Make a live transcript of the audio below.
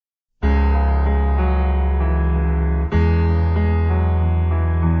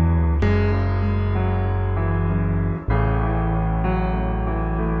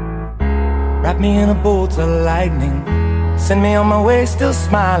me in a bolt of lightning, send me on my way still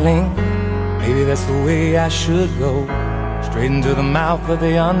smiling. Maybe that's the way I should go, straight into the mouth of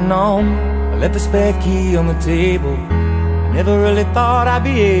the unknown. I left the spare key on the table. I never really thought I'd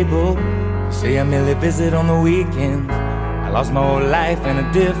be able to say I merely visit on the weekends. I lost my whole life in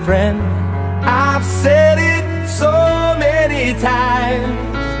a different. I've said it so many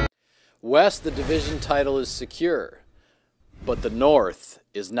times. West, the division title is secure, but the North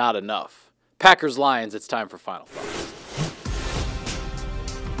is not enough. Packers-Lions, it's time for final thoughts.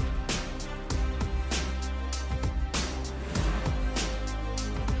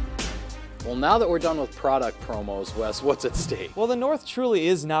 Well, now that we're done with product promos, Wes, what's at stake? Well, the North truly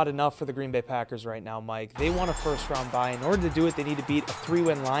is not enough for the Green Bay Packers right now, Mike. They want a first-round bye. In order to do it, they need to beat a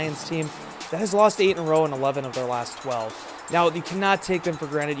 3-win Lions team that has lost 8 in a row in 11 of their last 12. Now, you cannot take them for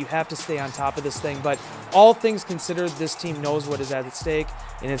granted. You have to stay on top of this thing. But all things considered, this team knows what is at stake,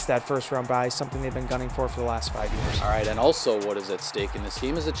 and it's that first-round bye, something they've been gunning for the last 5 years. All right, and also what is at stake in this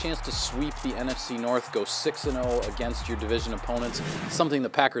game is a chance to sweep the NFC North, go 6-0 against your division opponents, something the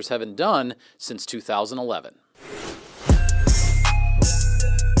Packers haven't done since 2011.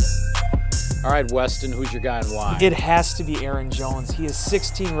 All right, Weston, who's your guy and why? It has to be Aaron Jones. He is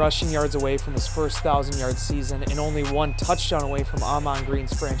 16 rushing yards away from his first 1,000-yard season and only 1 touchdown away from Ahman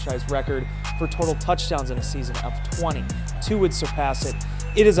Green's franchise record for total touchdowns in a season of 20. 2 would surpass it.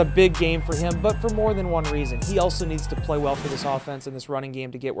 It is a big game for him, but for more than one reason. He also needs to play well for this offense and this running game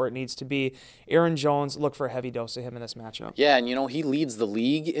to get where it needs to be. Aaron Jones, look for a heavy dose of him in this matchup. Yeah, and you know, he leads the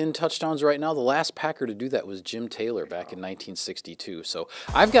league in touchdowns right now. The last Packer to do that was Jim Taylor back in 1962. So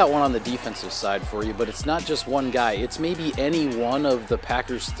I've got one on the defensive side for you, but it's not just one guy. It's maybe any one of the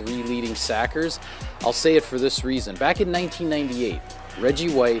Packers' 3 leading sackers. I'll say it for this reason. Back in 1998,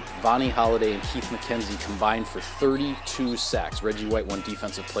 Reggie White, Vonnie Holliday, and Keith McKenzie combined for 32 sacks. Reggie White won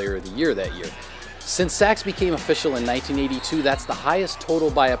Defensive Player of the Year that year. Since sacks became official in 1982, that's the highest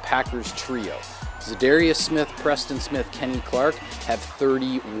total by a Packers trio. Zadarius Smith, Preston Smith, Kenny Clark have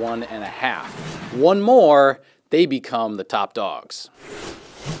 31 and a half. One more, they become the top dogs.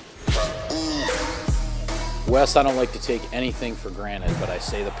 Wes, I don't like to take anything for granted, but I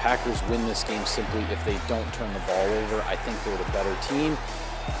say the Packers win this game simply if they don't turn the ball over. I think they're the better team.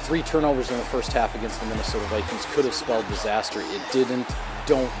 3 turnovers in the first half against the Minnesota Vikings could have spelled disaster. It didn't.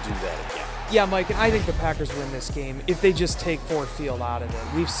 Don't do that again. Yeah, Mike, and I think the Packers win this game if they just take Ford Field out of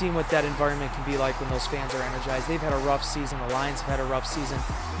it. We've seen what that environment can be like when those fans are energized. They've had a rough season. The Lions have had a rough season.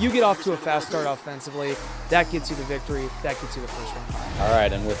 You get off to a fast start offensively, that gets you the victory. That gets you the first round. All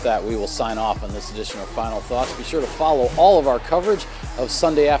right, and with that, we will sign off on this edition of Final Thoughts. Be sure to follow all of our coverage of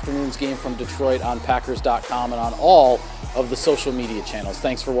Sunday afternoon's game from Detroit on Packers.com and on all of the social media channels.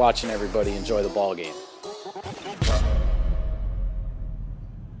 Thanks for watching, everybody. Enjoy the ball game.